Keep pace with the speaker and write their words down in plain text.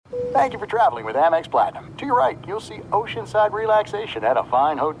Thank you for traveling with Amex Platinum. To your right, you'll see oceanside relaxation at a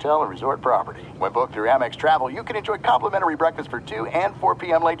fine hotel and resort property. When booked through Amex Travel, you can enjoy complimentary breakfast for 2 and 4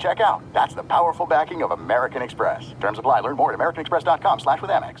 p.m. late checkout. That's the powerful backing of American Express. Terms apply. Learn more at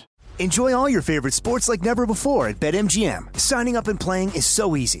americanexpress.com/withAmex. Enjoy all your favorite sports like never before at BetMGM. Signing up and playing is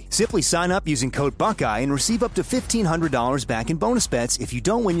so easy. Simply sign up using code Buckeye and receive up to $1,500 back in bonus bets if you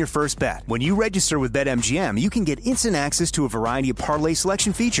don't win your first bet. When you register with BetMGM, you can get instant access to a variety of parlay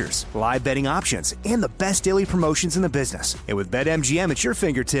selection features, live betting options, and the best daily promotions in the business. And with BetMGM at your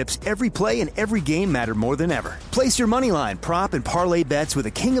fingertips, every play and every game matter more than ever. Place your moneyline, prop, and parlay bets with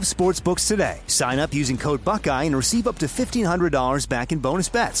the king of sportsbooks today. Sign up using code Buckeye and receive up to $1,500 back in bonus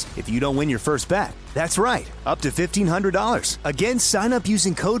bets if you don't win your first bet. That's right, up to $1,500. Again, sign up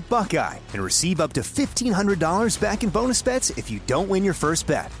using code Buckeye and receive up to $1,500 back in bonus bets if you don't win your first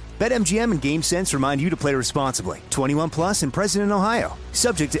bet. BetMGM and GameSense remind you to play responsibly. 21 plus and present in Ohio.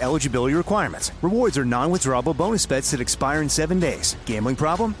 Subject to eligibility requirements. Rewards are non-withdrawable bonus bets that expire in 7 days. Gambling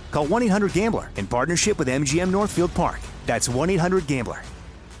problem? Call 1-800-GAMBLER in partnership with MGM Northfield Park. That's 1-800-GAMBLER.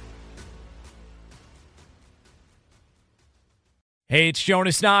 Hey, it's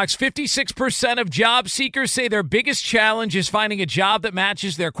Jonas Knox. 56% of job seekers say their biggest challenge is finding a job that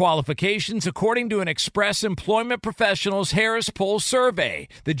matches their qualifications, according to an Express Employment Professionals Harris Poll survey.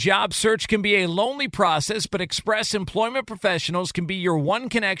 The job search can be a lonely process, but Express Employment Professionals can be your one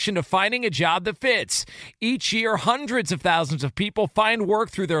connection to finding a job that fits. Each year, hundreds of thousands of people find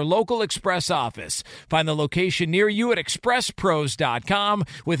work through their local Express office. Find the location near you at expresspros.com.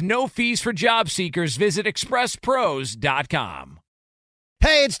 With no fees for job seekers, visit expresspros.com.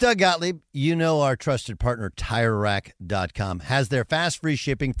 Hey, it's Doug Gottlieb. You know our trusted partner, TireRack.com, has their fast, free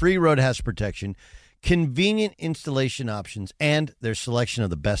shipping, free road hazard protection, convenient installation options, and their selection of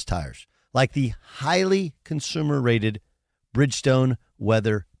the best tires, like the highly consumer-rated Bridgestone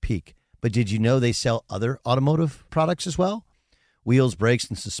Weather Peak. But did you know they sell other automotive products as well? Wheels, brakes,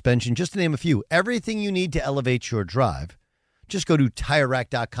 and suspension, just to name a few. Everything you need to elevate your drive. Just go to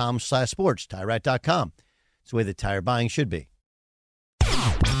TireRack.com/sports, TireRack.com. It's the way that tire buying should be.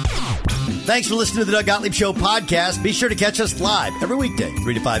 Thanks for listening to the Doug Gottlieb Show podcast. Be sure to catch us live every weekday,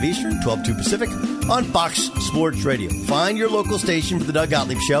 3 to 5 Eastern, 12 to 2 Pacific, on Fox Sports Radio. Find your local station for the Doug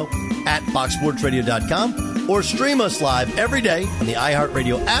Gottlieb Show at foxsportsradio.com or stream us live every day on the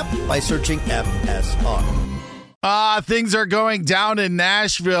iHeartRadio app by searching FSR. Things are going down in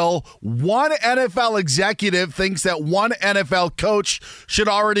Nashville. One NFL executive thinks that one NFL coach should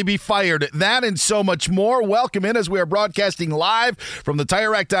already be fired. That and so much more. Welcome in as we are broadcasting live from the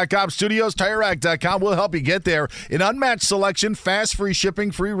TireRack.com studios. TireRack.com will help you get there. An unmatched selection, fast free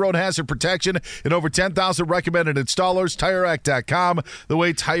shipping, free road hazard protection, and over 10,000 recommended installers. TireRack.com, the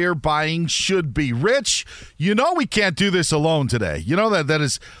way tire buying should be. Rich, you know we can't do this alone today. You know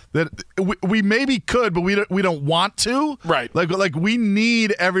that we maybe could, but we don't want to. Right. Like we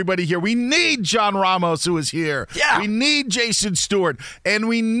need everybody here. We need John Ramos, who is here. Yeah. We need Jason Stewart. And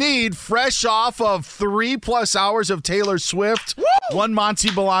we need, fresh off of 3+ hours of Taylor Swift, one Monty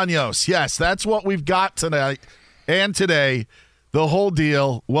Bolaños. Yes, that's what we've got tonight and today. The whole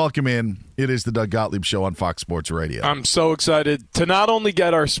deal. Welcome in. It is the Doug Gottlieb Show on Fox Sports Radio. I'm so excited to not only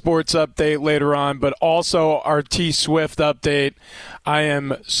get our sports update later on, but also our T Swift update. I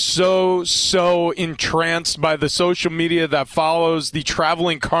am so entranced by the social media that follows the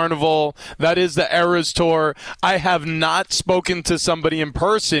traveling carnival that is the Eras Tour. I have not spoken to somebody in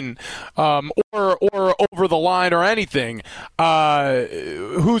person or over the line or anything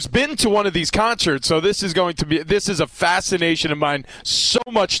who's been to one of these concerts. So this is a fascination of mine. So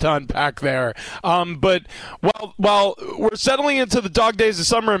much to unpack there. But while we're settling into the dog days of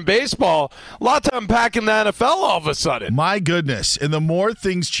summer in baseball, a lot to unpack in the NFL all of a sudden. My goodness. And the more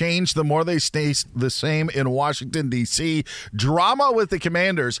things change, the more they stay the same in Washington, D.C. Drama with the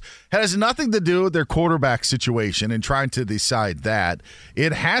Commanders has nothing to do with their quarterback situation and trying to decide that.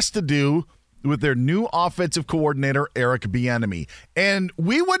 It has to do with their new offensive coordinator, Eric Bieniemy. And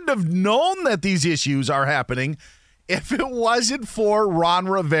we wouldn't have known that these issues are happening if it wasn't for Ron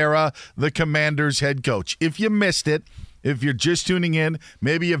Rivera, the Commanders head coach. If you missed it, if you're just tuning in,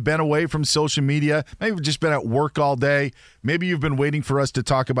 maybe you've been away from social media, maybe you've just been at work all day, maybe you've been waiting for us to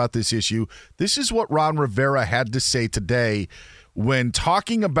talk about this issue. This is what Ron Rivera had to say today when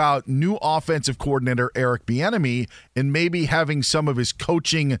talking about new offensive coordinator Eric Bieniemy and maybe having some of his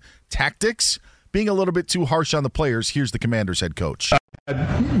coaching tactics being a little bit too harsh on the players. Here's the Commanders head coach.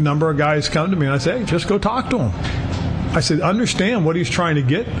 A number of guys come to me and I say, hey, just go talk to him. I said, understand what he's trying to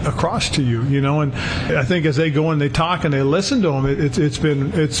get across to you, and I think as they go and they talk and they listen to him, it's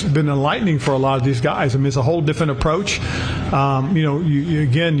been enlightening for a lot of these guys. I mean, it's a whole different approach. You're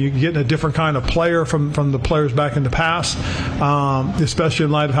getting a different kind of player from the players back in the past, especially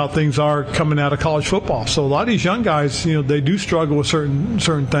in light of how things are coming out of college football. So a lot of these young guys, they do struggle with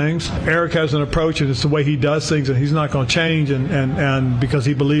certain things. Eric has an approach, and it's the way he does things, and he's not going to change, and because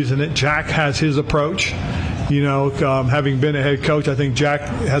he believes in it. Jack has his approach. Having been a head coach, I think Jack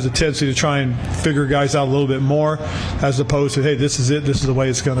has a tendency to try and figure guys out a little bit more, as opposed to, hey, this is it, this is the way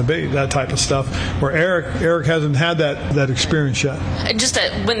it's going to be, that type of stuff. Where Eric hasn't had that experience yet. Just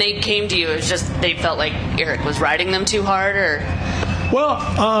when they came to you, it was just they felt like Eric was riding them too hard, or?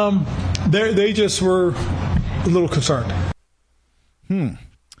 Well, they just were a little concerned. A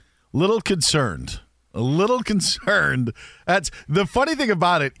little concerned. That's the funny thing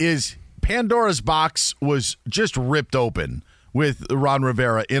about it is Pandora's box was just ripped open with Ron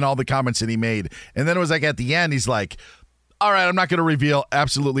Rivera in all the comments that he made. And then it was like at the end, he's like, all right, I'm not going to reveal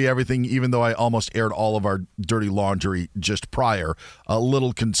absolutely everything, even though I almost aired all of our dirty laundry just prior. A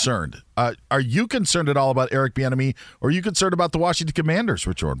little concerned. Are you concerned at all about Eric Bieniemy, or are you concerned about the Washington Commanders,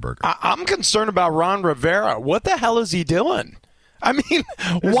 Rich Ohrnberger? I'm concerned about Ron Rivera. What the hell is he doing? I mean,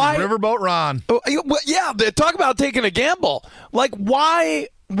 why? Riverboat Ron. Yeah, talk about taking a gamble. Like, why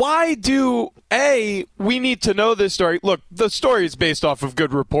do, we need to know this story? Look, the story is based off of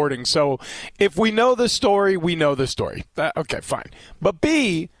good reporting, so if we know the story, we know the story. Okay, fine. But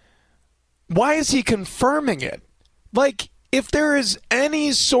B, why is he confirming it? Like, if there is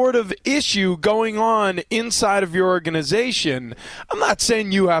any sort of issue going on inside of your organization, I'm not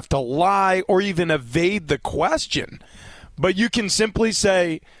saying you have to lie or even evade the question. But you can simply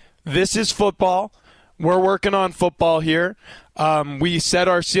say, this is football. We're working on football here. We set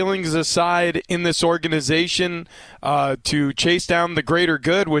our ceilings aside in this organization to chase down the greater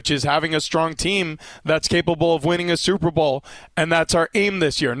good, which is having a strong team that's capable of winning a Super Bowl. And that's our aim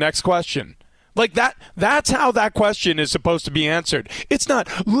this year. Next question. Like that's how that question is supposed to be answered. It's not,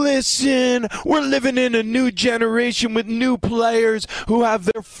 listen, we're living in a new generation with new players who have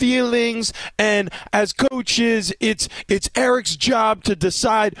their feelings, and as coaches, it's Eric's job to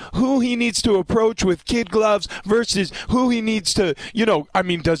decide who he needs to approach with kid gloves versus who he needs to,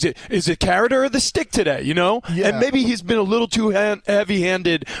 is it carrot or the stick today, Yeah. And maybe he's been a little too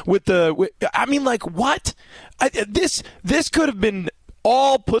heavy-handed with what? This could have been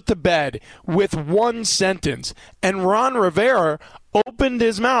all put to bed with one sentence, and Ron Rivera opened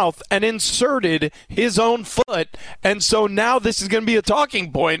his mouth and inserted his own foot, and so now this is going to be a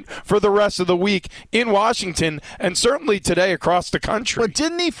talking point for the rest of the week in Washington and certainly today across the country. But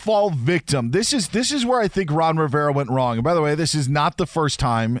didn't he fall victim? This is where I think Ron Rivera went wrong. And by the way, this is not the first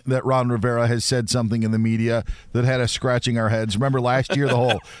time that Ron Rivera has said something in the media that had us scratching our heads. Remember last year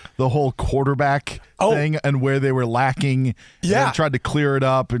the whole quarterback thing and where they were lacking. Yeah, and tried to clear it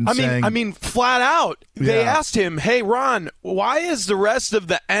up and I mean, flat out, they asked him, "Hey, Ron, why is the rest of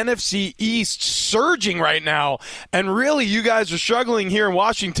the NFC East surging right now? And really, you guys are struggling here in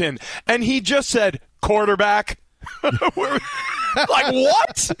Washington." And he just said, "Quarterback." Like,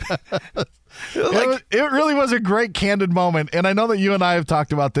 what? It really was a great candid moment, and I know that you and I have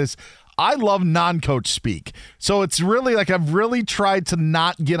talked about this. I love non-coach speak. So it's really like I've really tried to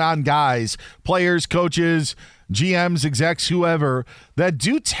not get on guys, players, coaches, GMs, execs, whoever, that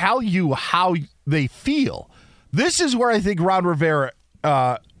do tell you how they feel. This is where I think Ron Rivera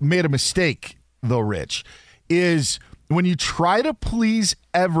made a mistake, though, Rich, is when you try to please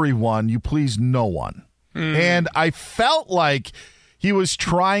everyone, you please no one. And I felt like he was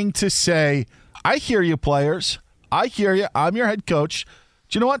trying to say, I hear you, players. I hear you. I'm your head coach.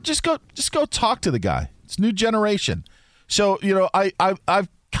 Do you know what? Just go talk to the guy. It's new generation. So, I've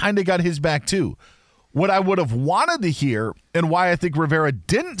kind of got his back too. What I would have wanted to hear, and why I think Rivera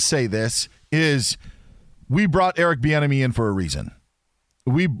didn't say this, is we brought Eric Bieniemy in for a reason.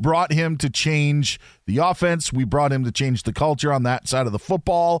 We brought him to change the offense. We brought him to change the culture on that side of the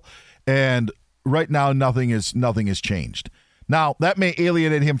football. And right now, nothing has changed. Now, that may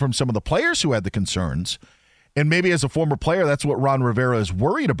alienate him from some of the players who had the concerns. And maybe as a former player, that's what Ron Rivera is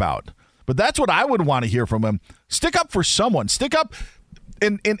worried about. But that's what I would want to hear from him. Stick up for someone. Stick up,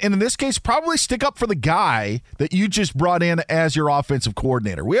 and in this case, probably stick up for the guy that you just brought in as your offensive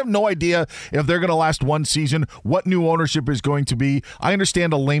coordinator. We have no idea if they're going to last one season, what new ownership is going to be. I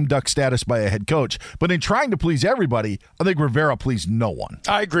understand a lame duck status by a head coach. But in trying to please everybody, I think Rivera pleased no one.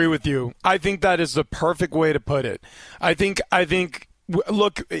 I agree with you. I think that is the perfect way to put it. I think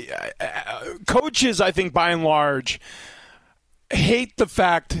look, coaches, I think, by and large, hate the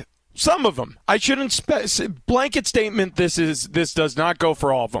fact Some of them. I shouldn't blanket statement. This does not go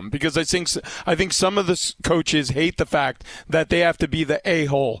for all of them, because I think some of the coaches hate the fact that they have to be the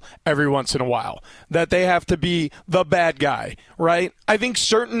a-hole every once in a while, that they have to be the bad guy, right? I think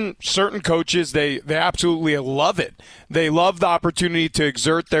certain coaches, they absolutely love it. They love the opportunity to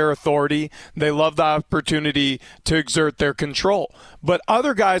exert their authority. They love the opportunity to exert their control. But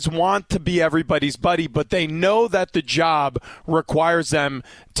other guys want to be everybody's buddy, but they know that the job requires them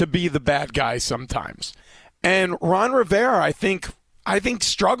to be the bad guy sometimes. And Ron Rivera, I think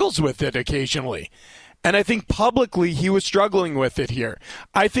struggles with it occasionally. And I think publicly he was struggling with it here.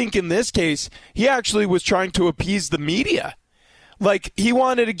 I think in this case, he actually was trying to appease the media. Like, he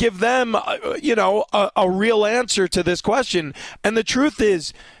wanted to give them, a real answer to this question. And the truth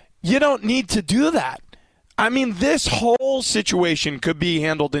is, you don't need to do that. I mean, this whole situation could be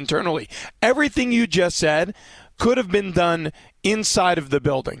handled internally. Everything you just said could have been done inside of the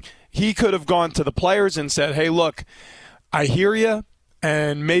building. He could have gone to the players and said, hey, look, I hear you.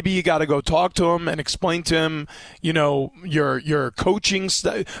 And maybe you got to go talk to him and explain to him, your coaching,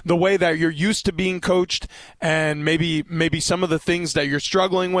 the way that you're used to being coached, and maybe some of the things that you're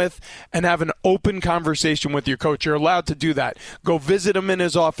struggling with, and have an open conversation with your coach. You're allowed to do that. Go visit him in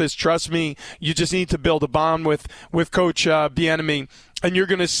his office. Trust me, you just need to build a bond with Coach Bieniemy, and you're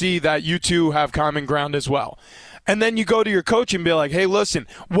going to see that you two have common ground as well. And then you go to your coach and be like, hey, listen,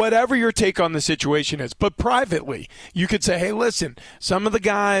 whatever your take on the situation is, but privately, you could say, hey, listen, some of the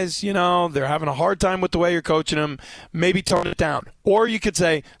guys, they're having a hard time with the way you're coaching them. Maybe tone it down. Or you could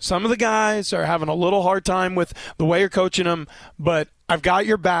say, some of the guys are having a little hard time with the way you're coaching them, but I've got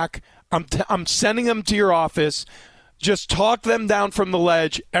your back. I'm sending them to your office. Just talk them down from the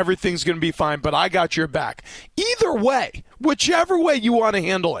ledge. Everything's going to be fine, but I got your back. Either way, whichever way you want to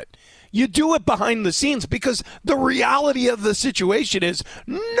handle it, you do it behind the scenes, because the reality of the situation is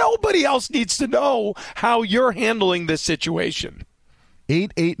nobody else needs to know how you're handling this situation.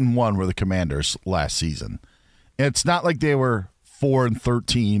 8-8-1 were the Commanders last season. It's not like they were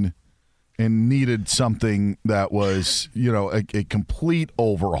 4-13 and needed something that was, a complete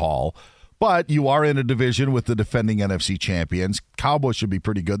overhaul. But you are in a division with the defending NFC champions. Cowboys should be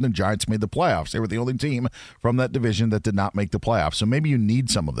pretty good, and the Giants made the playoffs. They were the only team from that division that did not make the playoffs. So maybe you need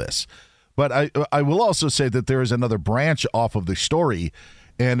some of this. But I will also say that there is another branch off of the story,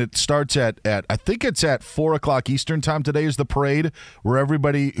 and it starts at I think it's at 4 o'clock Eastern time today is the parade, where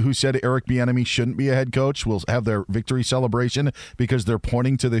everybody who said Eric Bieniemy shouldn't be a head coach will have their victory celebration because they're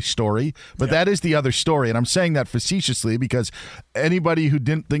pointing to this story. But that is the other story, and I'm saying that facetiously because anybody who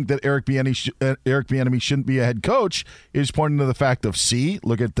didn't think that Eric Bieniemy shouldn't be a head coach is pointing to the fact of, see,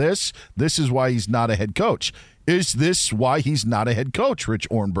 look at this. This is why he's not a head coach. Is this why he's not a head coach, Rich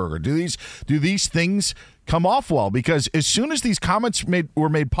Ohrnberger? Do these things come off well? Because as soon as these comments were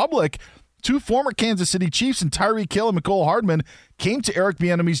made public, two former Kansas City Chiefs and Tyreek Hill and Mecole Hardman came to Eric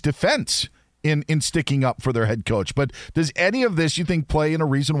Bieniemy's defense in sticking up for their head coach. But does any of this, you think, play in a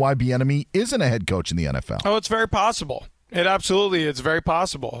reason why Bieniemy isn't a head coach in the NFL? Oh, it's very possible. It's very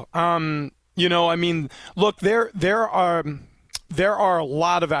possible. Look, there are a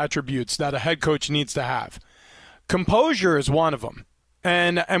lot of attributes that a head coach needs to have. Composure is one of them.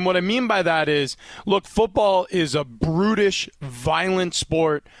 And what I mean by that is, look, football is a brutish, violent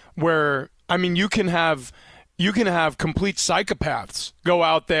sport where, you can have complete psychopaths go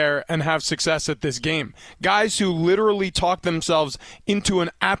out there and have success at this game. Guys who literally talk themselves into an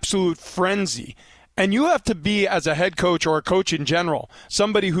absolute frenzy. And you have to be, as a head coach or a coach in general,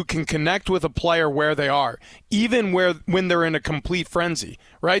 somebody who can connect with a player where they are, even when they're in a complete frenzy,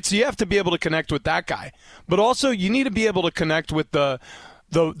 right? So you have to be able to connect with that guy. But also you need to be able to connect with the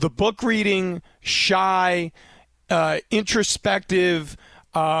book reading, shy, introspective,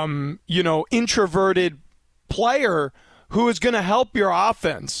 introverted player who is going to help your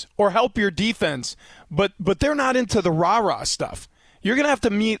offense or help your defense, but they're not into the rah-rah stuff. You're going to have to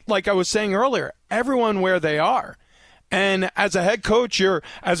meet, like I was saying earlier, everyone where they are. And as a head coach, you're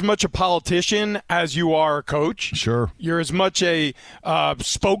as much a politician as you are a coach. Sure. You're as much a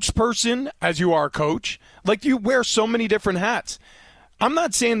spokesperson as you are a coach. Like, you wear so many different hats. I'm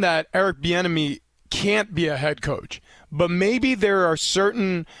not saying that Eric Bieniemy can't be a head coach, but maybe there are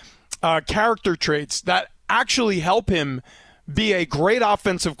certain character traits that actually help him be a great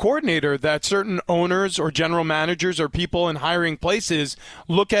offensive coordinator that certain owners or general managers or people in hiring places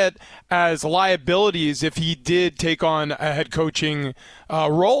look at as liabilities if he did take on a head coaching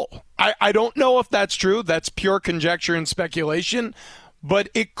role. I don't know if that's true. That's pure conjecture and speculation. but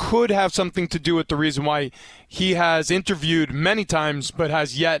it could have something to do with the reason why he has interviewed many times but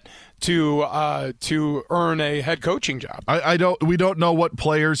has yet to earn a head coaching job. We don't know what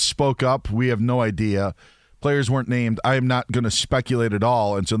players spoke up. We have no idea. Players weren't named. I am not going to speculate at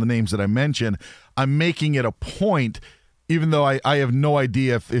all. And so the names that I mentioned, I'm making it a point, even though I have no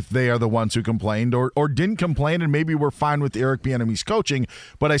idea if they are the ones who complained or didn't complain, and maybe we're fine with Eric Bieniemy's coaching.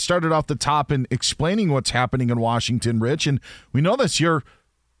 But I started off the top in explaining what's happening in Washington, Rich, and we know this. You're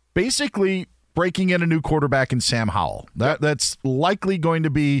basically breaking in a new quarterback in Sam Howell. That's likely going to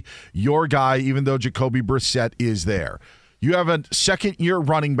be your guy, even though Jacoby Brissett is there. You have a second-year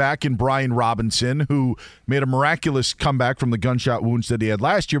running back in Brian Robinson, who made a miraculous comeback from the gunshot wounds that he had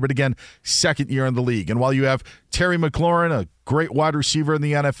last year, but again, second year in the league. And while you have Terry McLaurin, a great wide receiver in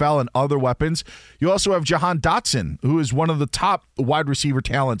the NFL, and other weapons, you also have Jahan Dotson, who is one of the top wide receiver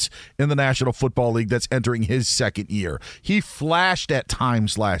talents in the National Football League that's entering his second year. He flashed at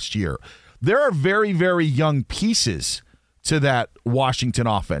times last year. There are very, very young pieces to that Washington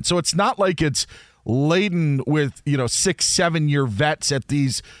offense. So it's not like it's laden with 6-7 year vets at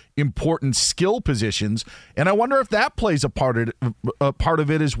these important skill positions, and I wonder if that plays a part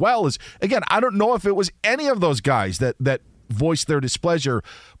of it as well. Is again, I don't know if it was any of those guys that voiced their displeasure,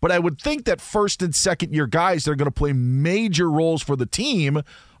 but I would think that first and second year guys that are going to play major roles for the team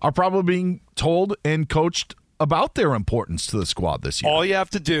are probably being told and coached about their importance to the squad this year. All you have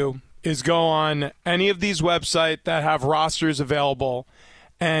to do is go on any of these websites that have rosters available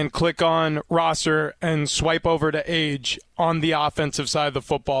and click on roster and swipe over to age on the offensive side of the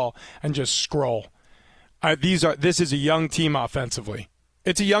football and just scroll. This is a young team offensively.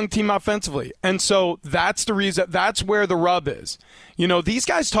 It's a young team offensively. And so that's the reason, that's where the rub is. These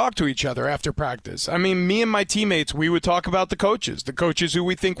guys talk to each other after practice. I mean, me and my teammates, we would talk about the coaches who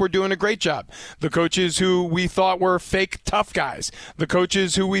we think were doing a great job, the coaches who we thought were fake tough guys, the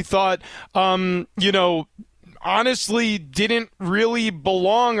coaches who we thought, honestly didn't really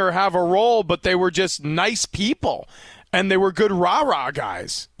belong or have a role, but they were just nice people and they were good rah-rah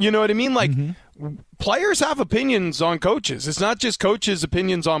guys. You know what I mean? Like, players have opinions on coaches. It's not just coaches'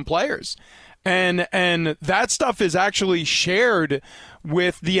 opinions on players. And that stuff is actually shared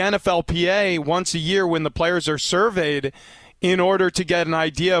with the NFLPA once a year when the players are surveyed in order to get an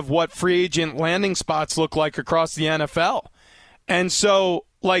idea of what free agent landing spots look like across the NFL. And so,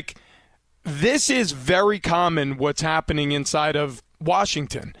 this is very common what's happening inside of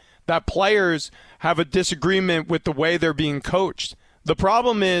Washington, that players have a disagreement with the way they're being coached. The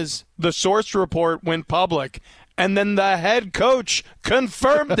problem is the source report went public, and then the head coach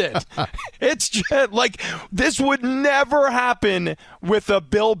confirmed it. It's just this would never happen with a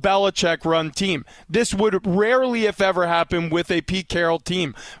Bill Belichick run team. This would rarely, if ever, happen with a Pete Carroll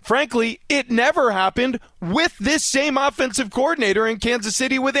team. Frankly, it never happened with this same offensive coordinator in Kansas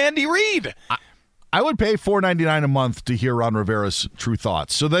City with Andy Reid. I would pay $4.99 a month to hear Ron Rivera's true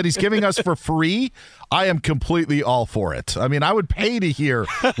thoughts. So that he's giving us for free, I am completely all for it. I mean, I would pay to hear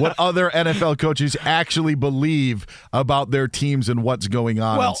what other NFL coaches actually believe about their teams and what's going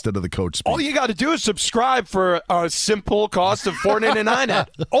on instead of the coach speak. All you got to do is subscribe for a simple cost of $4.99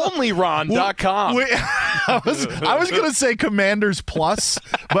 at onlyron.com. I was going to say Commanders Plus,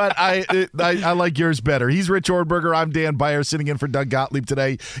 but I like yours better. He's Rich Ohrnberger. I'm Dan Beyer, sitting in for Doug Gottlieb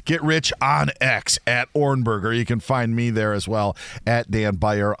today. Get Rich on X at Ohrnberger. You can find me there as well at Dan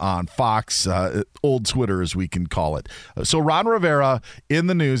Beyer on Fox, old Twitter as we can call it. So Ron Rivera in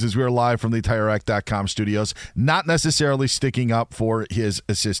the news as we are live from the TireRack.com studios, not necessarily sticking up for his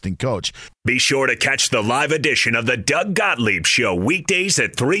assistant coach. Be sure to catch the live edition of the Doug Gottlieb Show weekdays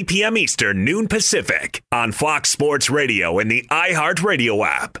at 3 p.m. Eastern, noon Pacific on Fox Sports Radio and the iHeartRadio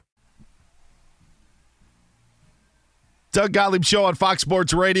app. Doug Gottlieb Show on Fox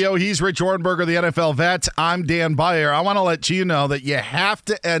Sports Radio. He's Rich Ohrnberger, the NFL vet. I'm Dan Beyer. I want to let you know that you have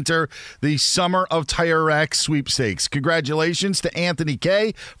to enter the Summer of Tire Rack sweepstakes. Congratulations to Anthony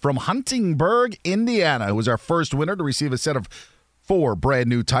K. from Huntingburg, Indiana, who was our first winner to receive a set of 4 brand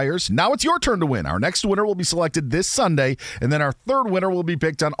new tires. Now it's your turn to win. Our next winner will be selected this Sunday, and then our third winner will be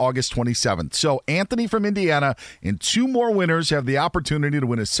picked on August 27th. So Anthony from Indiana and 2 more winners have the opportunity to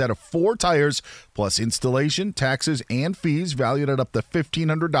win a set of 4 tires, plus installation, taxes, and fees valued at up to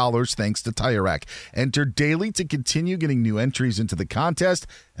 $1,500 thanks to Tire Rack. Enter daily to continue getting new entries into the contest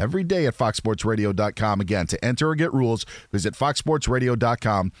every day at foxsportsradio.com. Again, to enter or get rules, visit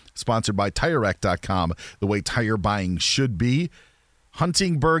foxsportsradio.com, sponsored by TireRack.com, the way tire buying should be.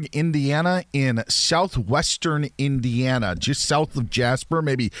 Huntingburg, Indiana, in southwestern Indiana, just south of Jasper,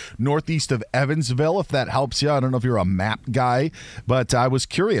 maybe northeast of Evansville, if that helps you. I don't know if you're a map guy, but I was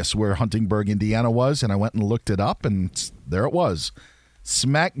curious where Huntingburg, Indiana was, and I went and looked it up, and there it was.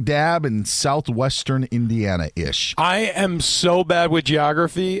 smack dab in southwestern Indiana-ish. I am so bad with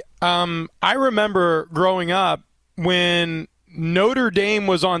geography. I remember growing up when Notre Dame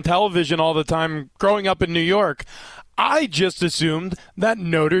was on television all the time growing up in New York. I just assumed that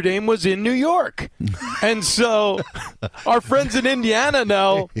Notre Dame was in New York. And so our friends in Indiana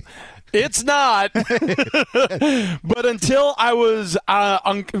know it's not. But until I was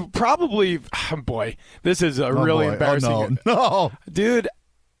probably, boy, this is really embarrassing. Oh, no. Dude,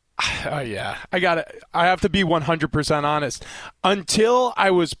 yeah, I have to be 100% honest. Until I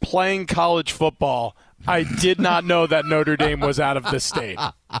was playing college football, I did not know that Notre Dame was out of the state.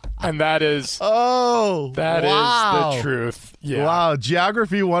 And that is is the truth. Yeah. Wow.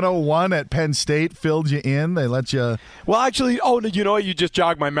 Geography 101 at Penn State filled you in. They let you. Well, actually, you know what? You just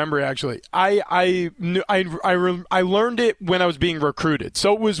jogged my memory, actually. I learned it when I was being recruited.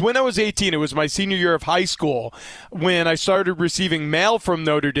 So it was when I was 18. It was my senior year of high school when I started receiving mail from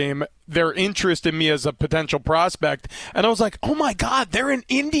Notre Dame, their interest in me as a potential prospect. And I was like, oh, my God, they're in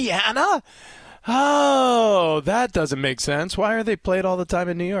Indiana? Oh, that doesn't make sense. Why are they played all the time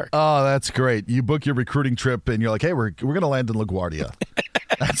in New York? Oh, that's great. You book your recruiting trip, and you're like, hey, we're going to land in LaGuardia.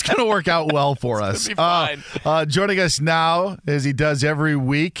 That's going to work out well for us. Be fine. Joining us now, as he does every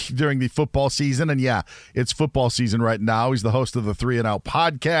week during the football season, and yeah, it's football season right now. He's the host of the 3 and Out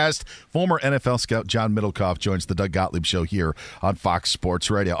podcast. Former NFL scout John Middlecoff joins the Doug Gottlieb Show here on Fox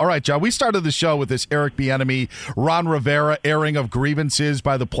Sports Radio. All right, John, we started the show with this Eric Bieniemy, Ron Rivera airing of grievances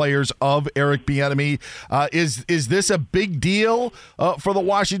by the players of Eric Bieniemy. Is this a big deal for the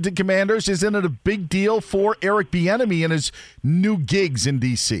Washington Commanders? Isn't it a big deal for Eric Bieniemy and his new gigs in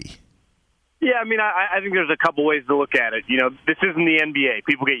D.C.? Yeah, I mean, I think there's a couple ways to look at it. You know, this isn't the NBA.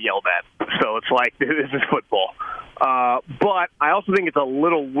 People get yelled at. So it's like, this is football. But I also think it's a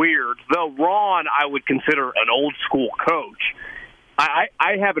little weird. Though Ron, I would consider an old-school coach.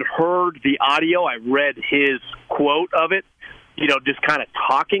 I haven't heard the audio. I read his quote of it, you know, just kind of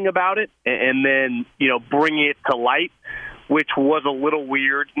talking about it and then, you know, bringing it to light, which was a little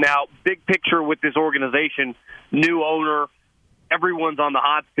weird. Now, big picture with this organization, new owner, everyone's on the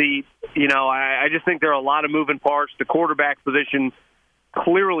hot seat. You know, I just think there are a lot of moving parts. The quarterback position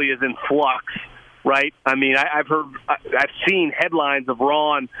clearly is in flux, right? I mean, I've seen headlines of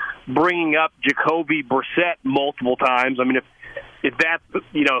Ron bringing up Jacoby Brissett multiple times. I mean, if that's,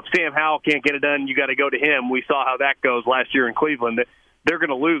 you know, if Sam Howell can't get it done, you got to go to him. We saw how that goes last year in Cleveland. They're going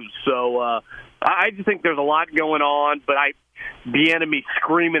to lose. So I just think there's a lot going on, but the enemy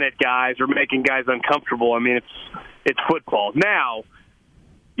screaming at guys or making guys uncomfortable. I mean, it's football. Now,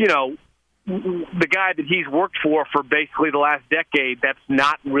 you know, the guy that he's worked for basically the last decade, that's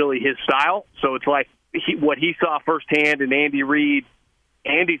not really his style. So it's like what he saw firsthand in Andy Reid.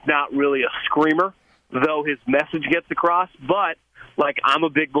 Andy's not really a screamer, though his message gets across. But like, I'm a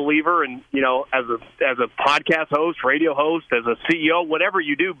big believer in, you know, as a podcast host, radio host, as a CEO, whatever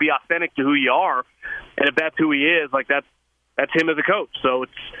you do, be authentic to who you are. And if that's who he is, like that's him as a coach. So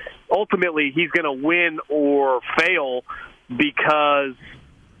it's ultimately he's going to win or fail because,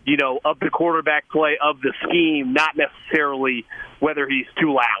 you know, of the quarterback play, of the scheme, not necessarily whether he's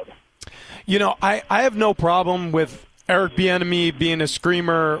too loud. You know, I have no problem with Eric Bieniemy being a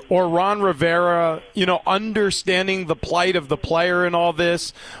screamer or Ron Rivera, you know, understanding the plight of the player in all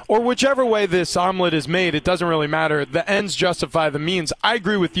this, or whichever way this omelet is made, it doesn't really matter. The ends justify the means. I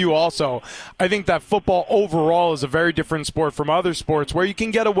agree with you also. I think that football overall is a very different sport from other sports where you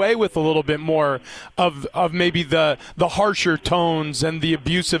can get away with a little bit more of maybe the harsher tones and the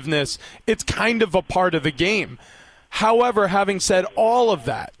abusiveness. It's kind of a part of the game. However, having said all of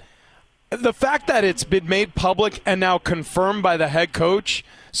that, the fact that it's been made public and now confirmed by the head coach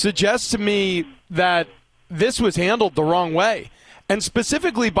suggests to me that this was handled the wrong way, and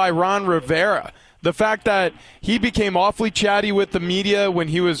specifically by Ron Rivera. The fact that he became awfully chatty with the media when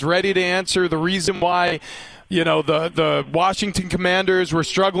he was ready to answer the reason why, you know, the Washington Commanders were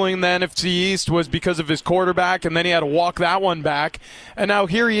struggling in the NFC East was because of his quarterback, and then he had to walk that one back. And now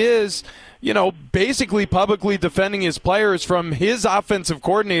here he is, you know, basically publicly defending his players from his offensive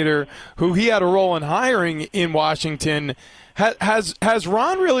coordinator, who he had a role in hiring in Washington. Has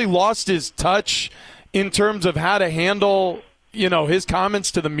Ron really lost his touch in terms of how to handle, you know, his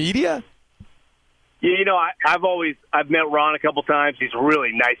comments to the media? Yeah, you know, I've met Ron a couple times. He's a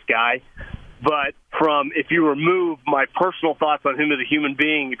really nice guy. But if you remove my personal thoughts on him as a human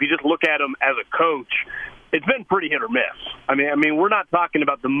being, if you just look at him as a coach, it's been pretty hit or miss. I mean, we're not talking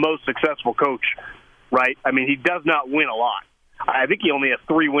about the most successful coach, right? I mean, he does not win a lot. I think he only has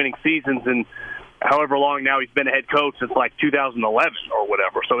 3 winning seasons, and however long now he's been a head coach since like 2011 or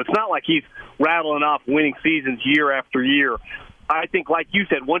whatever. So it's not like he's rattling off winning seasons year after year. I think, like you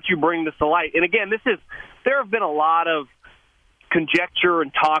said, once you bring this to light, and again, there have been a lot of conjecture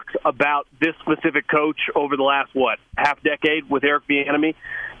and talks about this specific coach over the last, half decade with Eric Bieniemy.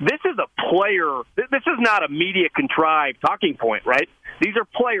 This is a player. This is not a media-contrived talking point, right? These are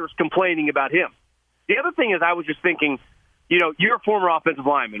players complaining about him. The other thing is I was just thinking, you're a former offensive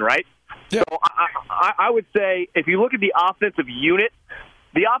lineman, right? Yeah. So I would say if you look at the offensive unit,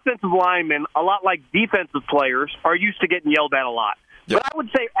 the offensive linemen, a lot like defensive players, are used to getting yelled at a lot. Yeah. But I would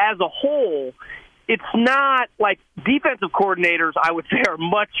say as a whole, it's not like defensive coordinators, I would say, are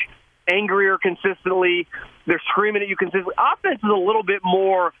much angrier consistently. They're screaming at you consistently. Offense is a little bit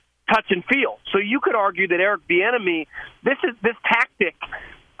more touch and feel. So you could argue that Eric Bieniemy, this tactic,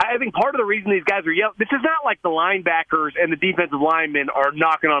 I think part of the reason these guys are yelling, this is not like the linebackers and the defensive linemen are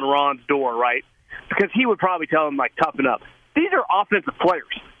knocking on Ron's door, right? Because he would probably tell them, toughen up. These are offensive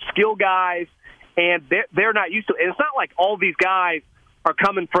players, skill guys, and they're not used to it. And it's not like all these guys are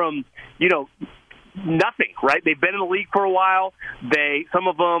coming from, nothing, right? They've been in the league for a while. Some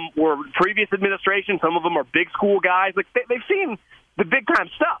of them were previous administration. Some of them are big school guys. They've seen the big time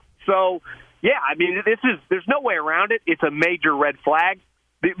stuff. So, yeah, I mean, there's no way around it. It's a major red flag.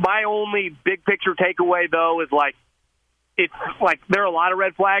 My only big picture takeaway, though, is it's like there are a lot of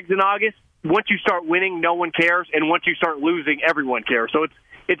red flags in August. Once you start winning, no one cares, and once you start losing, everyone cares. So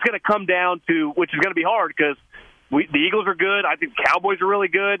it's going to come down to, which is going to be hard because the Eagles are good. I think the Cowboys are really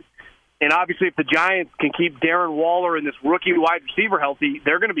good. And obviously, if the Giants can keep Darren Waller and this rookie wide receiver healthy,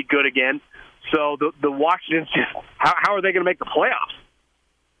 they're going to be good again. So the Washington's just, how are they going to make the playoffs?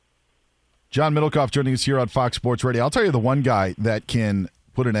 John Middlecoff joining us here on Fox Sports Radio. I'll tell you the one guy that can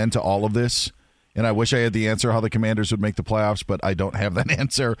put an end to all of this, and I wish I had the answer how the Commanders would make the playoffs, but I don't have that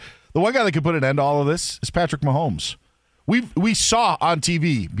answer. The one guy that could put an end to all of this is Patrick Mahomes. We saw on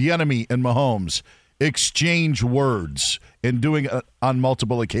TV Bieniemy and Mahomes exchange words and doing it on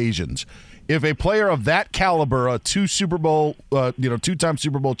multiple occasions. If a player of that caliber, a two-time Super Bowl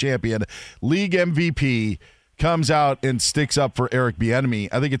champion, league MVP, comes out and sticks up for Eric Bieniemy,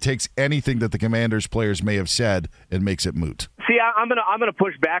 I think it takes anything that the Commanders players may have said and makes it moot. See, I'm gonna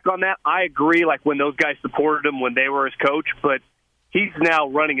push back on that. I agree, when those guys supported him when they were his coach, but he's now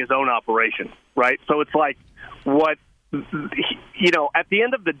running his own operation, right? So it's at the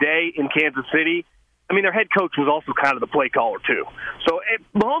end of the day in Kansas City, I mean, their head coach was also kind of the play caller, too. So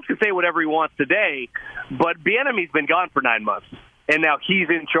Mahomes can say whatever he wants today, but Bieniemy's been gone for 9 months, and now he's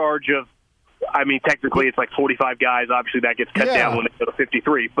in charge of, I mean, technically it's 45 guys. Obviously, that gets cut down when they go to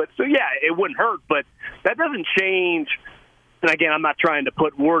 53. But so, yeah, it wouldn't hurt, but that doesn't change. And again, I'm not trying to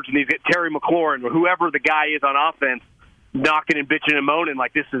put words in these. Terry McLaurin or whoever the guy is on offense knocking and bitching and moaning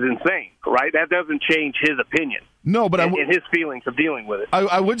like this is insane, right? That doesn't change his opinion. No, but and his feelings of dealing with it.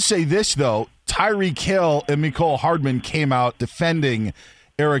 I would say this, though. Tyreek Hill and Mecole Hardman came out defending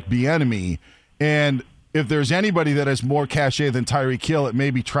Eric Bieniemy, and if there's anybody that has more cachet than Tyreek Hill, it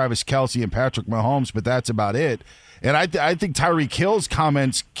may be Travis Kelce and Patrick Mahomes, but that's about it. And I think Tyreek Hill's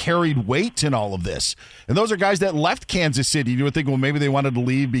comments carried weight in all of this. And those are guys that left Kansas City. You would think, well, maybe they wanted to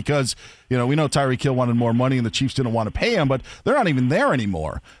leave because, we know Tyreek Hill wanted more money and the Chiefs didn't want to pay him, but they're not even there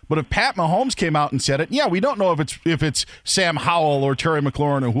anymore. But if Pat Mahomes came out and said it, we don't know if it's Sam Howell or Terry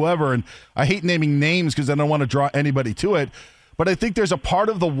McLaurin or whoever. And I hate naming names because I don't want to draw anybody to it. But I think there's a part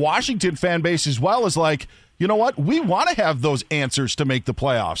of the Washington fan base as well is you know what? We want to have those answers to make the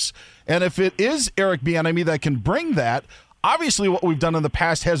playoffs. And if it is Eric Bieniemy that can bring that, obviously what we've done in the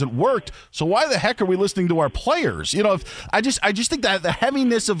past hasn't worked. So why the heck are we listening to our players? I just think that the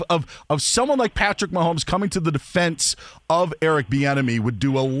heaviness of someone like Patrick Mahomes coming to the defense of Eric Bieniemy would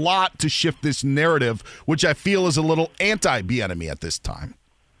do a lot to shift this narrative, which I feel is a little anti-Bieniemy at this time.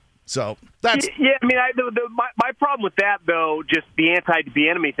 So that's I mean, my problem with that, though, just the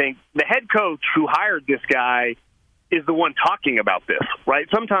anti-Bieniemy thing. The head coach who hired this guy is the one talking about this, right?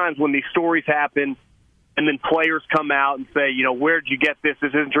 Sometimes when these stories happen, and then players come out and say, where'd you get this? This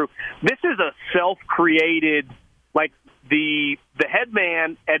isn't true. This is a self-created, the head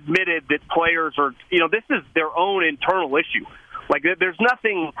man admitted that players are, this is their own internal issue. There's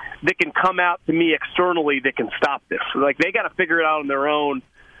nothing that can come out to me externally that can stop this. They got to figure it out on their own.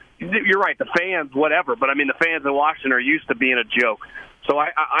 You're right, the fans, whatever, but I mean, the fans in Washington are used to being a joke. So I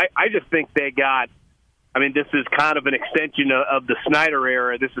just think this is kind of an extension of the Snyder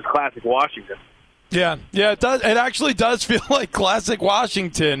era. This is classic Washington. Yeah, it does. It actually does feel like classic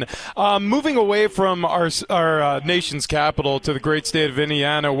Washington. Moving away from our nation's capital to the great state of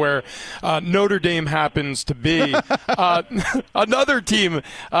Indiana, where Notre Dame happens to be. Another team,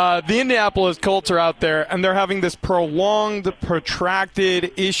 the Indianapolis Colts, are out there, and they're having this prolonged,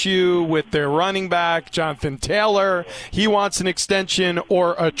 protracted issue with their running back, Jonathan Taylor. He wants an extension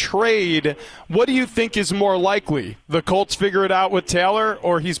or a trade. What do you think is more likely? The Colts figure it out with Taylor,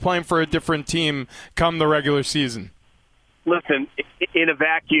 or he's playing for a different team come the regular season? Listen, in a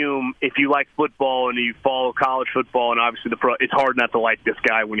vacuum, if you like football and you follow college football and obviously the pro, it's hard not to like this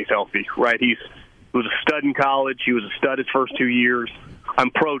guy when he's healthy, right? He was a stud in college. He was a stud his first 2 years. I'm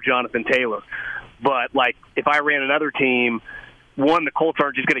pro Jonathan Taylor. But, like, if I ran another team, one, the Colts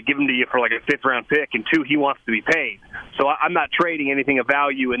aren't just going to give him to you for like a fifth-round pick, and two, he wants to be paid. So I'm not trading anything of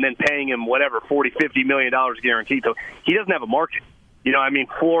value and then paying him whatever, $40, $50 million guaranteed. So he doesn't have a market. You know, I mean,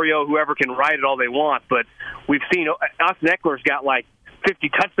 Florio, whoever can write it all they want, but we've seen Austin Eckler's got like 50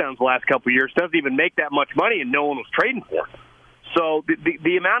 touchdowns the last couple of years, doesn't even make that much money, and no one was trading for him. So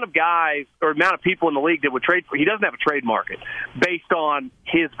the amount of guys or amount of people in the league that would trade for, he doesn't have a trade market based on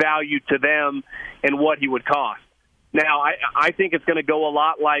his value to them and what he would cost. Now, I think it's going to go a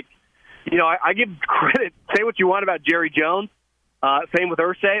lot like, you know, I give credit, say what you want about Jerry Jones, same with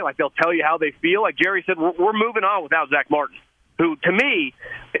Irsay, like they'll tell you how they feel. Like Jerry said, we're moving on without Zach Martin, who, to me,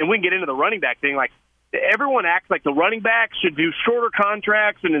 and we can get into the running back thing, like everyone acts like the running backs should do shorter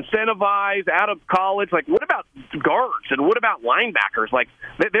contracts and incentivize out of college. Like, what about guards and what about linebackers? Like,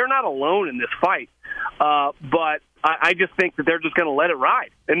 they're not alone in this fight. But I just think that they're just going to let it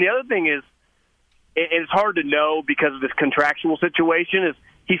ride. And the other thing is, it's hard to know because of this contractual situation, is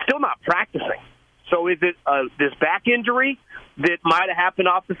he's still not practicing. So is it this back injury that might have happened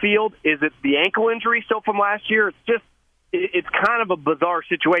off the field? Is it the ankle injury still from last year? It's kind of a bizarre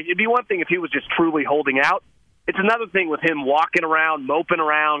situation. It'd be one thing if he was just truly holding out. It's another thing with him walking around, moping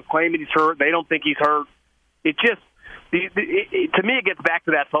around, claiming he's hurt. They don't think he's hurt. It just, to me, it gets back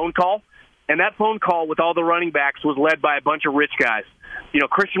to that phone call. And that phone call with all the running backs was led by a bunch of rich guys. You know,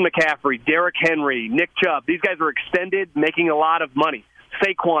 Christian McCaffrey, Derrick Henry, Nick Chubb. These guys are extended, making a lot of money.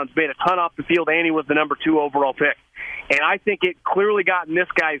 Saquon's made a ton off the field, and he was the number 2 overall pick. And I think it clearly got in this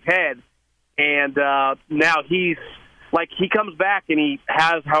guy's head. And now he's, like, he comes back and he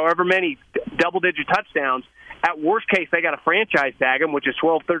has however many double-digit touchdowns. At worst case, they got to franchise tag him, which is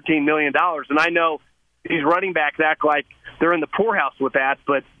 $12, $13 million. And I know these running backs act like they're in the poorhouse with that,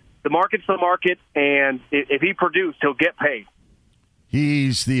 but the market's the market, and if he produced, he'll get paid.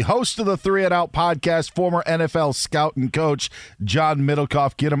 He's the host of the 3 and Out podcast, former NFL scout and coach, John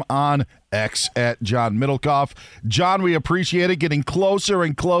Middlecoff. Get him on X at John Middlecoff. John, we appreciate it. Getting closer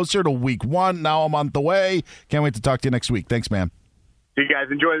and closer to week 1. Now a month away. Can't wait to talk to you next week. Thanks, man. See you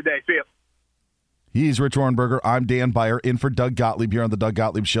guys. Enjoy the day. See you. He's Rich Ohrnberger. I'm Dan Beyer, in for Doug Gottlieb here on the Doug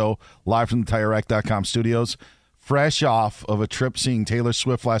Gottlieb Show, live from the TireRack.com studios. Fresh off of a trip seeing Taylor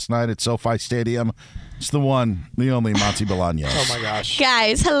Swift last night at SoFi Stadium. It's the one, the only Monty Bolaños. Oh, my gosh.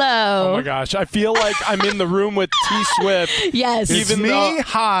 Guys, hello. Oh, my gosh. I feel like I'm in the room with T. Swift. Yes. It's me.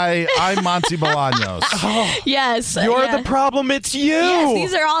 Hi, I'm Monty Bolaños. Yes. You're the problem. It's you. Yes,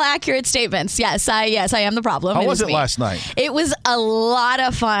 these are all accurate statements. Yes, I am the problem. How was it me. last night? It was a lot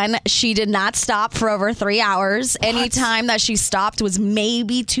of fun. She did not stop for over 3 hours. What? Any time that she stopped was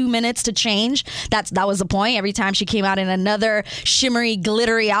maybe 2 minutes to change. That was the point. Every time she came out in another shimmery,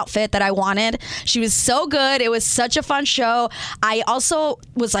 glittery outfit that I wanted. She was so good. It was such a fun show. I also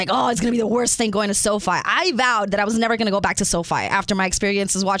was like, oh, it's going to be the worst thing going to SoFi. I vowed that I was never going to go back to SoFi after my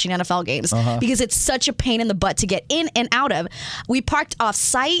experiences watching NFL games because it's such a pain in the butt to get in and out of. We parked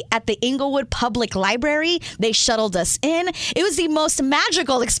off-site at the Inglewood Public Library. They shuttled us in. It was the most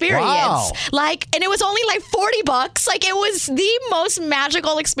magical experience. Wow. And it was only like $40. Like, it was the most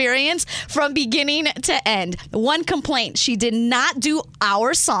magical experience from beginning to end. One complaint: she did not do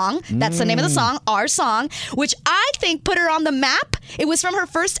Our Song. That's the name of the song, Our Song, which I think put her on the map. It was from her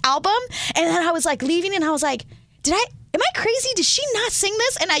first album. And then I was like leaving and I was like, am I crazy? Did she not sing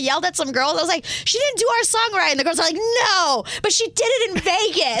this? And I yelled at some girls. I was like, she didn't do Our Song right. And the girls were like, no, but she did it in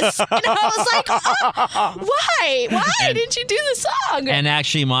Vegas. And I was like, oh, why? Why didn't you do the song? And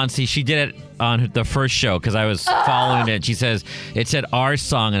actually, Monty, she did it on the first show because I was following it. She says it said Our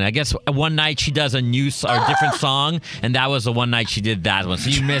Song, and I guess one night she does a new or different song, and that was the one night she did that one.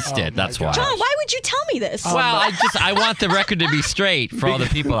 So you missed it. That's why. John, why would you tell me this? Well, I want the record to be straight for all the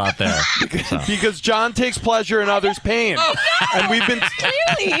people out there. So. Because John takes pleasure in others' pain. Oh, no.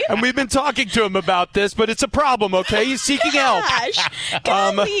 And we've been talking to him about this, but it's a problem, okay? He's seeking help.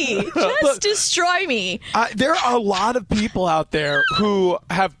 Golly, just destroy me. There are a lot of people out there who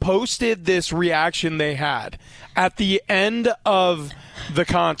have posted this honest reaction they had at the end of the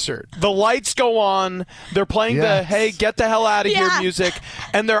concert. The lights go on. They're playing the "Hey, get the hell out of here" music,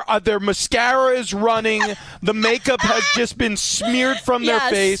 and their mascara is running. The makeup has just been smeared from their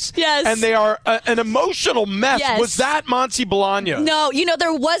face, and they are an emotional mess. Was that Monty Bolaños? No,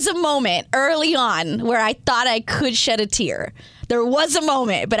 there was a moment early on where I thought I could shed a tear. There was a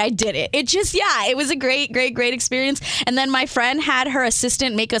moment, but I didn't. It was a great, great, great experience. And then my friend had her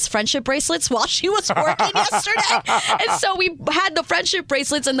assistant make us friendship bracelets while she was working yesterday. And so we had the friendship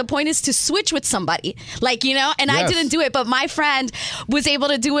bracelets, and the point is to switch with somebody. And I didn't do it, but my friend was able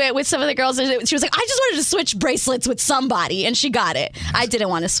to do it with some of the girls. She was like, I just wanted to switch bracelets with somebody, and she got it. I didn't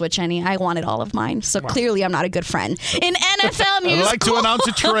want to switch any. I wanted all of mine. So clearly I'm not a good friend. In NFL news, I'd like to announce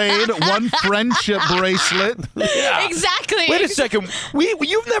a trade. One friendship bracelet. Yeah. Exactly. Wait a second.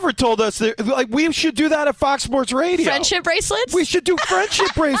 You've never told us that we should do that at Fox Sports Radio. Friendship bracelets? We should do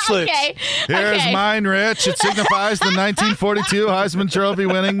friendship bracelets. Okay. Here's mine, Rich. It signifies the 1942 Heisman Trophy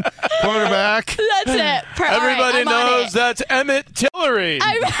winning quarterback. That's it. Everybody knows that's Emmett Tillery.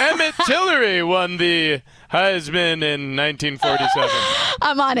 Emmett Tillery won the Heisman in 1947.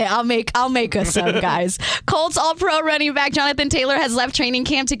 I'm on it. I'll make us some, guys. Colts All-Pro running back Jonathan Taylor has left training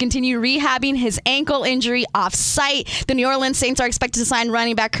camp to continue rehabbing his ankle injury off-site. The New Orleans Saints are expected to sign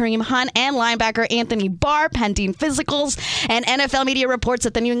running back Kareem Hunt and linebacker Anthony Barr pending physicals. And NFL media reports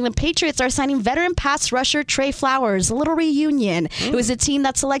that the New England Patriots are signing veteran pass rusher Trey Flowers. A little reunion. It was a team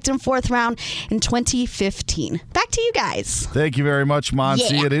that selected him 4th round in 2015. Back to you guys. Thank you very much,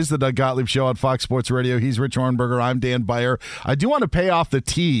 Monty. Yeah. It is the Doug Gottlieb Show on Fox Sports Radio. He's Rich Ohrnberger. I'm Dan Beyer. I do want to pay off the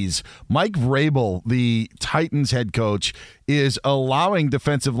tease. Mike Vrabel, the Titans head coach, is allowing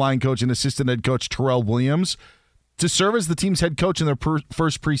defensive line coach and assistant head coach Terrell Williams to serve as the team's head coach in their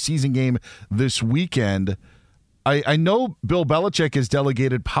first preseason game this weekend. I know Bill Belichick has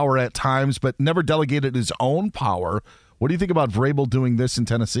delegated power at times, but never delegated his own power. What do you think about Vrabel doing this in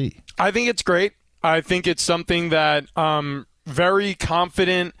Tennessee? I think it's great. I think it's something that very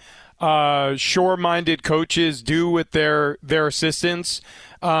confident, sure-minded coaches do with their assistants.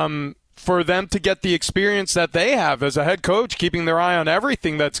 For them to get the experience that they have as a head coach, keeping their eye on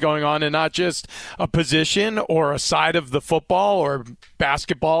everything that's going on and not just a position or a side of the football or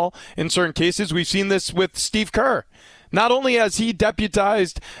basketball in certain cases. We've seen this with Steve Kerr. Not only has he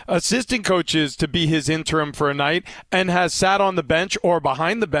deputized assistant coaches to be his interim for a night and has sat on the bench or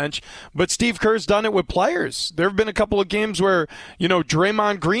behind the bench, but Steve Kerr's done it with players. There have been a couple of games where,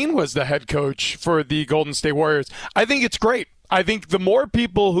 Draymond Green was the head coach for the Golden State Warriors. I think it's great. I think the more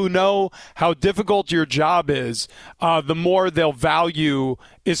people who know how difficult your job is, the more they'll value,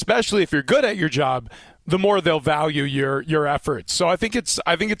 especially if you're good at your job, the more they'll value your efforts. So I think it's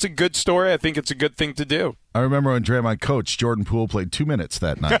a good story. I think it's a good thing to do. I remember when Draymond coached, Jordan Poole played 2 minutes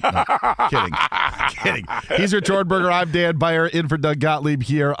that night. No, kidding. He's Rich Ohrnberger. I'm Dan Beyer, in for Doug Gottlieb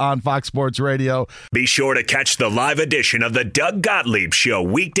here on Fox Sports Radio. Be sure to catch the live edition of the Doug Gottlieb Show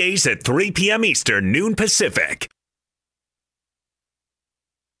weekdays at 3 p.m. Eastern, noon Pacific.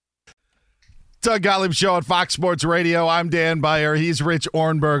 Doug Gottlieb Show on Fox Sports Radio. I'm Dan Beyer. He's Rich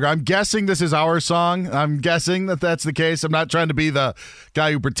Ohrnberger. I'm guessing this is our song. I'm guessing that that's the case. I'm not trying to be the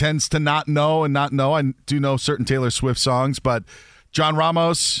guy who pretends to not know. I do know certain Taylor Swift songs, but John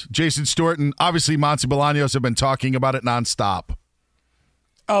Ramos, Jason Stewart, and obviously Monty Bolaños have been talking about it nonstop.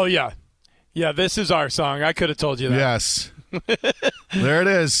 Oh, yeah. Yeah, this is our song. I could have told you that. Yes. There it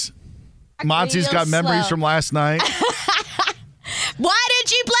is. Monty's got memories from last night. Why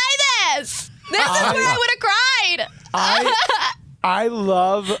did you play this? This is where I would have cried. I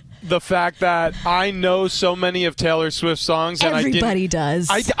love the fact that I know so many of Taylor Swift's songs. And Everybody does.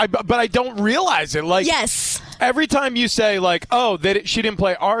 But I don't realize it. Yes. Every time you say, she didn't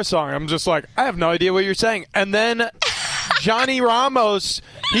play our song, I'm just like, I have no idea what you're saying. And then Johnny Ramos,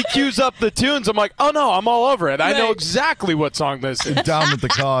 he cues up the tunes. I'm like, oh, no, I'm all over it. I know exactly what song this is. Down with the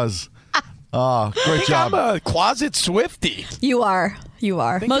cause. Oh, great job. I'm a closet Swiftie. You are.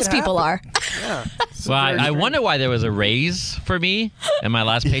 Most people are. Yeah. Well, I wonder why there was a raise for me in my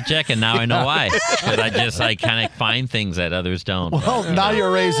last paycheck, and now I know why. Because I kind of find things that others don't. Well, now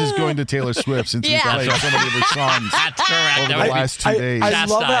your raise is going to Taylor Swift since we played so many of her songs. That's correct. Over the last 2 days.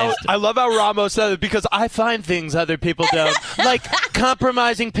 I love how Ramos said it, because I find things other people don't, like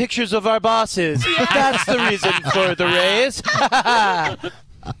compromising pictures of our bosses. That's the reason for the raise.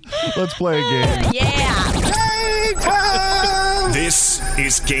 Let's play a game. Yeah. Game time! This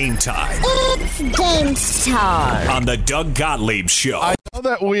is Game Time. It's game time. On the Doug Gottlieb Show. I know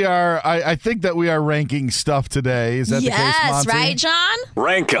that we are, I think that we are ranking stuff today. Is that the case, Yes, Monty? right, John?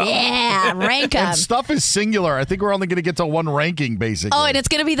 Rank 'em. Yeah, rank 'em. And stuff is singular. I think we're only going to get to one ranking, basically. Oh, and it's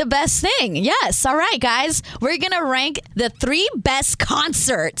going to be the best thing. Yes. All right, guys. We're going to rank the 3 best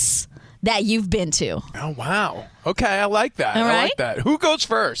concerts that you've been to. Oh, wow. Okay, I like that. All I right. like that. Who goes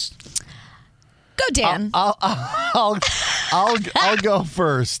first? Go, Dan. I'll go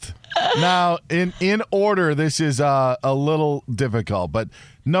first. Now, in order, this is a little difficult, but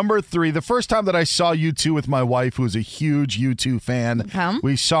number 3, the first time that I saw U2 with my wife, who's a huge U2 fan,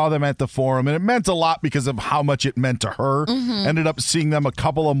 we saw them at the Forum, and it meant a lot because of how much it meant to her. Ended up seeing them a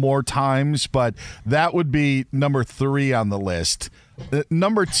couple of more times, but that would be number 3 on the list.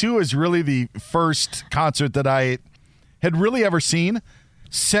 Number 2 is really the first concert that I had really ever seen.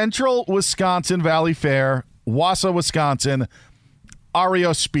 Central Wisconsin Valley Fair, Wausau, Wisconsin,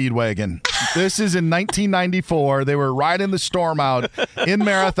 REO Speedwagon. This is in 1994. They were riding the storm out in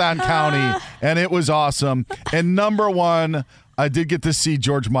Marathon County, and it was awesome. And number 1, I did get to see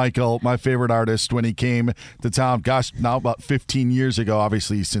George Michael, my favorite artist, when he came to town. Gosh, now about 15 years ago.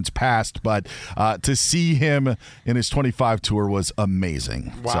 Obviously, he's since passed, but to see him in his 25 tour was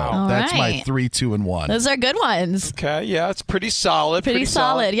amazing. Wow. So All that's my right. 3, 2, and 1. Those are good ones. Okay, yeah, it's pretty solid. Pretty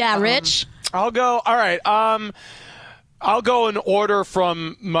solid. Yeah, Rich? I'll go. All right. I'll go in order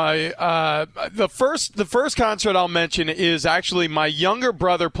from my the first concert I'll mention is actually my younger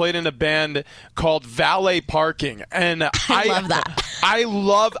brother played in a band called Valet Parking, and I love that. I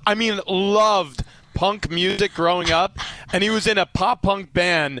loved punk music growing up, and he was in a pop punk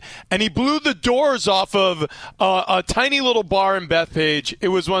band, and he blew the doors off of a tiny little bar in Bethpage. It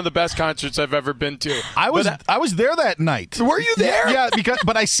was one of the best concerts I've ever been to. I was there that night. Were you there? Yeah,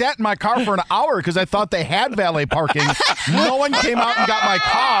 but I sat in my car for an hour because I thought they had valet parking. No one came out and got my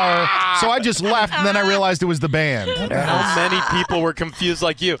car, so I just left, and then I realized it was the band. How many people were confused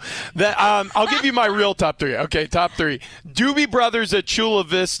like you? I'll give you my real top 3. Okay, top 3. Doobie Brothers at Chula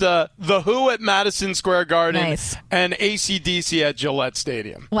Vista, The Who at Madison Square Garden, Nice. and AC/DC at Gillette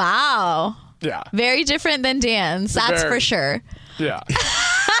Stadium. Wow. Yeah. Very different than Dan's. That's Very. for sure. Yeah.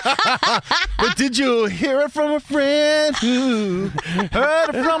 But did you hear it from a friend who heard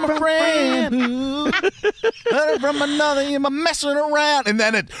it from a friend who heard it from another? You're messing around, and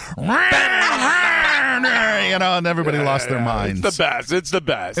then it, and everybody lost their minds. It's the best. It's the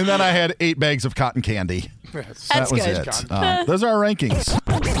best. And then I had 8 bags of cotton candy. That's that was good. it. Those are our rankings.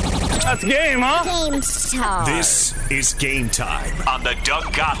 That's game, huh? Game time. This is Game Time on the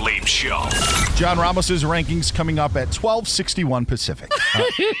Doug Gottlieb Show. John Ramos's rankings coming up at 12:61 Pacific.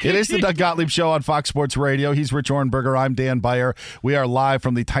 It is the Doug Gottlieb Show on Fox Sports Radio. He's Rich Ohrnberger. I'm Dan Beyer. We are live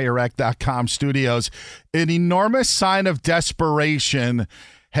from the TireRack.com studios. An enormous sign of desperation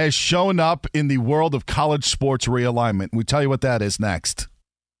has shown up in the world of college sports realignment. We tell you what that is next.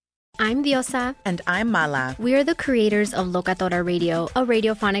 I'm Diosa. And I'm Mala. We are the creators of Locatora Radio, a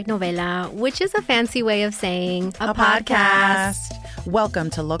radiophonic novela, which is a fancy way of saying A podcast. Welcome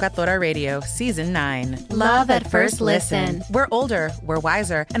to Locatora Radio, Season 9. Love at first listen. We're older, we're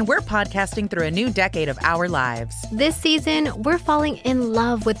wiser, and we're podcasting through a new decade of our lives. This season, we're falling in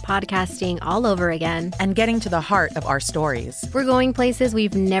love with podcasting all over again. And getting to the heart of our stories. We're going places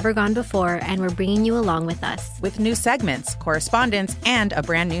we've never gone before, and we're bringing you along with us. With new segments, correspondence, and a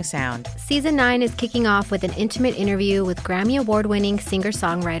brand new sound. Season 9 is kicking off with an intimate interview with Grammy Award-winning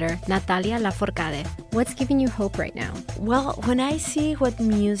singer-songwriter Natalia Lafourcade. What's giving you hope right now? Well, when I see what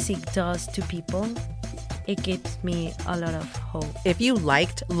music does to people, it gives me a lot of hope. If you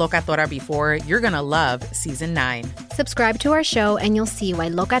liked Locatora before, you're going to love Season 9. Subscribe to our show and you'll see why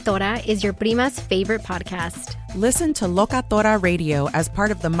Locatora is your prima's favorite podcast. Listen to Locatora Radio as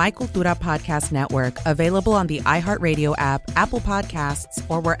part of the My Cultura Podcast Network, available on the iHeartRadio app, Apple Podcasts,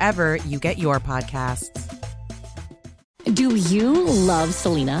 or wherever you get your podcasts. Do you love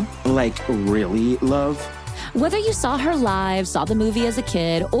Selena? Like, really love? Whether you saw her live, saw the movie as a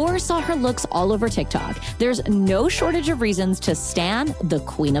kid, or saw her looks all over TikTok, there's no shortage of reasons to stan the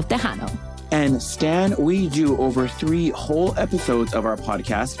Queen of Tejano. And Stan, we do over 3 whole episodes of our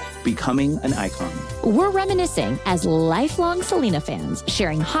podcast, Becoming an Icon. We're reminiscing as lifelong Selena fans,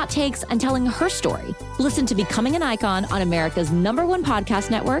 sharing hot takes and telling her story. Listen to Becoming an Icon on America's #1 podcast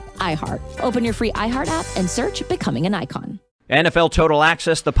network, iHeart. Open your free iHeart app and search Becoming an Icon. NFL Total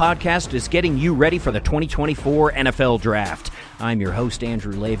Access, the podcast, is getting you ready for the 2024 NFL Draft. I'm your host,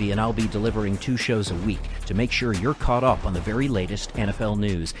 Andrew Levy, and I'll be delivering 2 shows a week to make sure you're caught up on the very latest NFL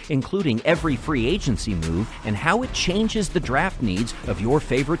news, including every free agency move and how it changes the draft needs of your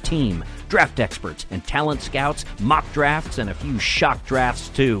favorite team. Draft experts and talent scouts, mock drafts, and a few shock drafts,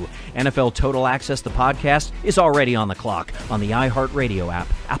 too. NFL Total Access, the podcast, is already on the clock on the iHeartRadio app,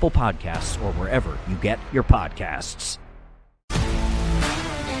 Apple Podcasts, or wherever you get your podcasts.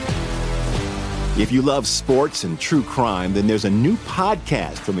 If you love sports and true crime, then there's a new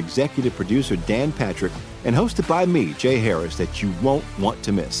podcast from executive producer Dan Patrick and hosted by me, Jay Harris, that you won't want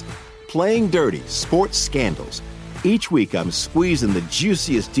to miss. Playing Dirty: Sports Scandals. Each week, I'm squeezing the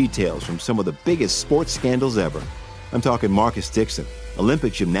juiciest details from some of the biggest sports scandals ever. I'm talking Marcus Dixon,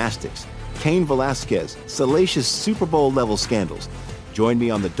 Olympic gymnastics, Cain Velasquez, salacious Super Bowl-level scandals. Join me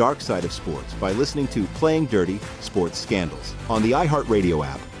on the dark side of sports by listening to Playing Dirty: Sports Scandals on the iHeartRadio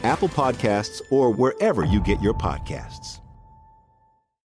app, Apple Podcasts, or wherever you get your podcasts.